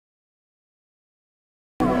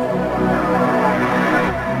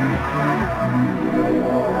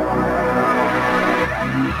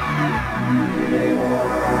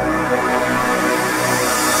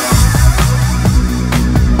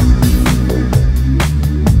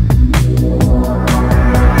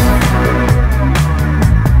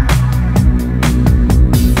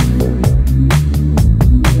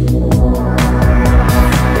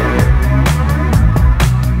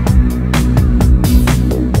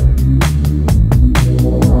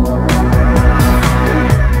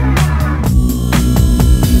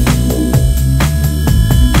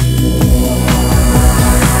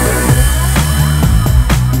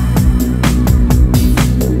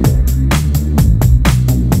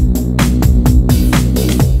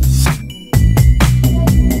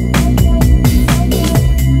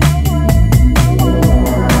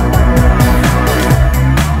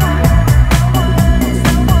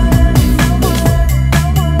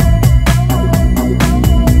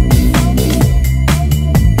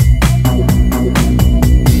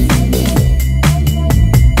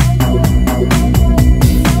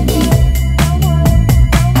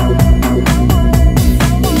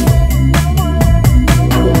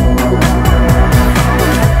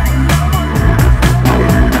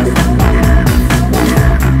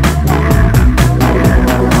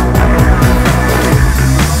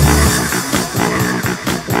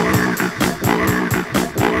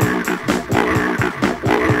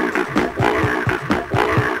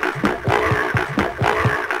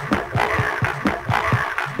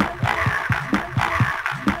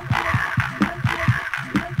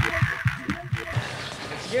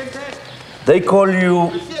They call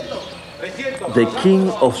you the King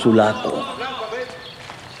of Sulaco.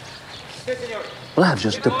 Well, I've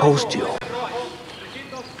just deposed you.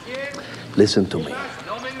 Listen to me.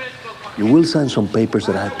 You will sign some papers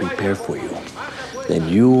that I have prepared for you. Then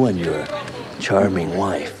you and your charming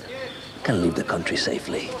wife can leave the country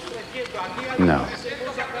safely. No.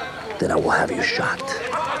 Then I will have you shot.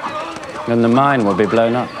 Then the mine will be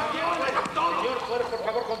blown up.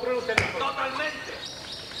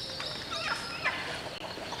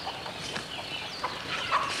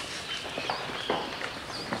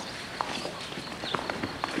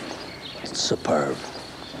 Superb.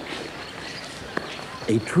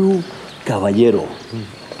 A true caballero.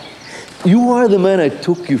 You are the man I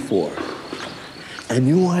took you for. And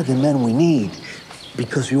you are the man we need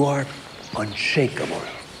because you are unshakable.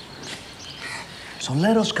 So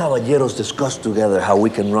let us caballeros discuss together how we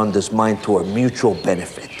can run this mine to our mutual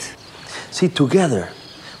benefit. See, together,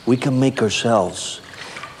 we can make ourselves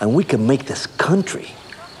and we can make this country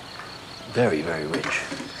very, very rich.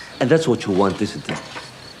 And that's what you want, isn't it?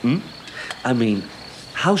 Hmm? I mean,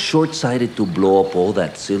 how short-sighted to blow up all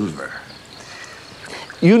that silver.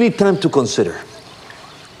 You need time to consider.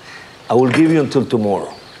 I will give you until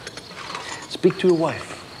tomorrow. Speak to your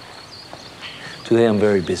wife. Today I'm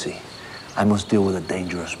very busy. I must deal with a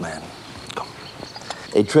dangerous man. Come.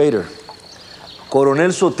 A traitor, Coronel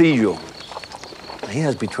Sotillo. He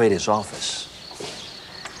has betrayed his office.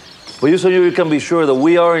 But you, senor, you can be sure that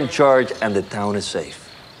we are in charge and the town is safe.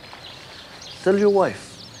 Tell your wife.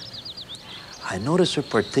 I noticed her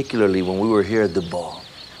particularly when we were here at the ball.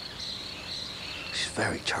 She's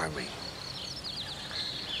very charming.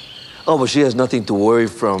 Oh, but she has nothing to worry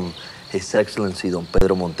from His Excellency Don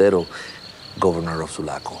Pedro Montero, Governor of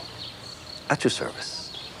Sulaco. At your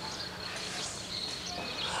service.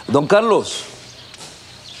 Don Carlos,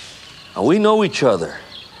 we know each other.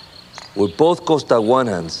 We're both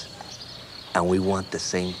Costaguanans, and we want the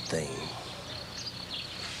same thing.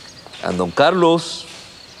 And Don Carlos,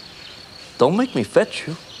 don't make me fetch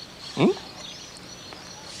you. Hmm?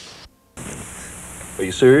 Are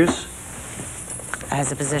you serious? Has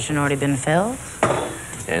the position already been filled?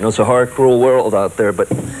 Yeah, I know it's a hard, cruel world out there,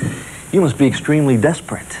 but you must be extremely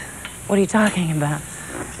desperate. What are you talking about?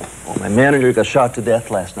 Well, my manager got shot to death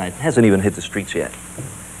last night. Hasn't even hit the streets yet.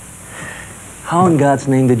 How in God's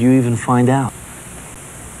name did you even find out?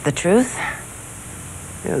 The truth?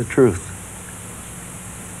 Yeah, the truth.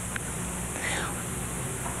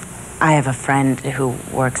 I have a friend who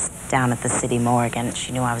works down at the city morgue, and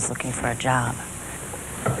she knew I was looking for a job.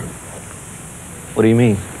 What do you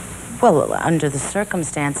mean? Well, under the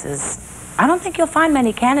circumstances, I don't think you'll find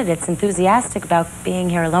many candidates enthusiastic about being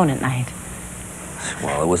here alone at night.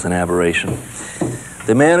 Well, it was an aberration.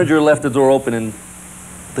 The manager left the door open and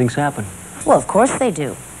things happen. Well, of course they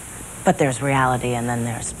do. But there's reality and then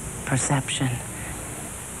there's perception.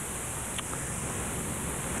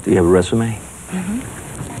 Do you have a resume? Mm-hmm.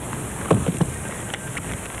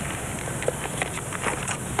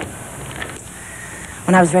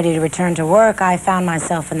 When I was ready to return to work, I found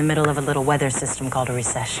myself in the middle of a little weather system called a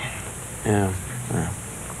recession. Yeah.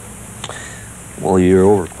 Well, you're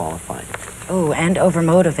overqualified. Oh, and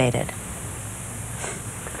overmotivated.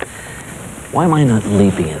 Why am I not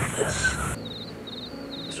leaping at this?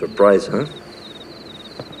 Surprise, huh?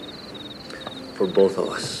 For both of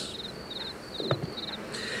us.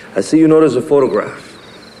 I see you notice a photograph.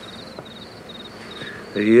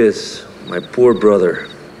 There he is, my poor brother,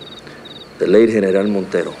 the late General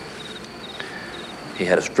Montero. He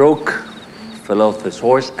had a stroke, fell off his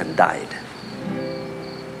horse, and died.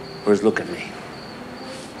 Whereas look at me.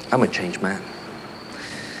 I'm a changed man.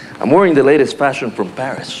 I'm wearing the latest fashion from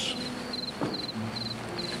Paris.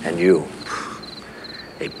 And you,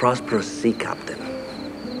 a prosperous sea captain.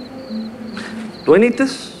 Do I need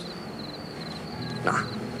this? Nah.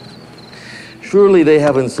 Surely they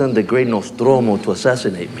haven't sent the great Nostromo to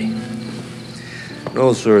assassinate me.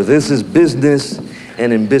 No, sir, this is business,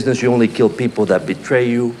 and in business you only kill people that betray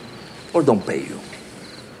you or don't pay you.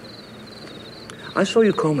 I saw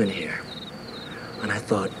you come in here, and I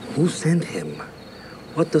thought, who sent him?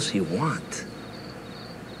 What does he want?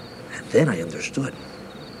 And then I understood.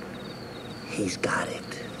 He's got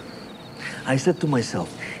it. I said to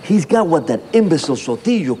myself, he's got what that imbecile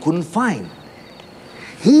Sotillo couldn't find.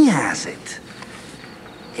 He has it.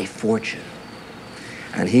 A fortune.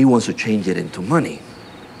 And he wants to change it into money.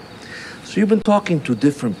 So you've been talking to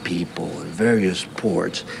different people in various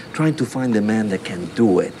ports, trying to find the man that can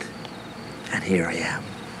do it. And here I am,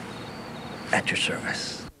 at your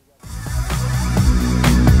service.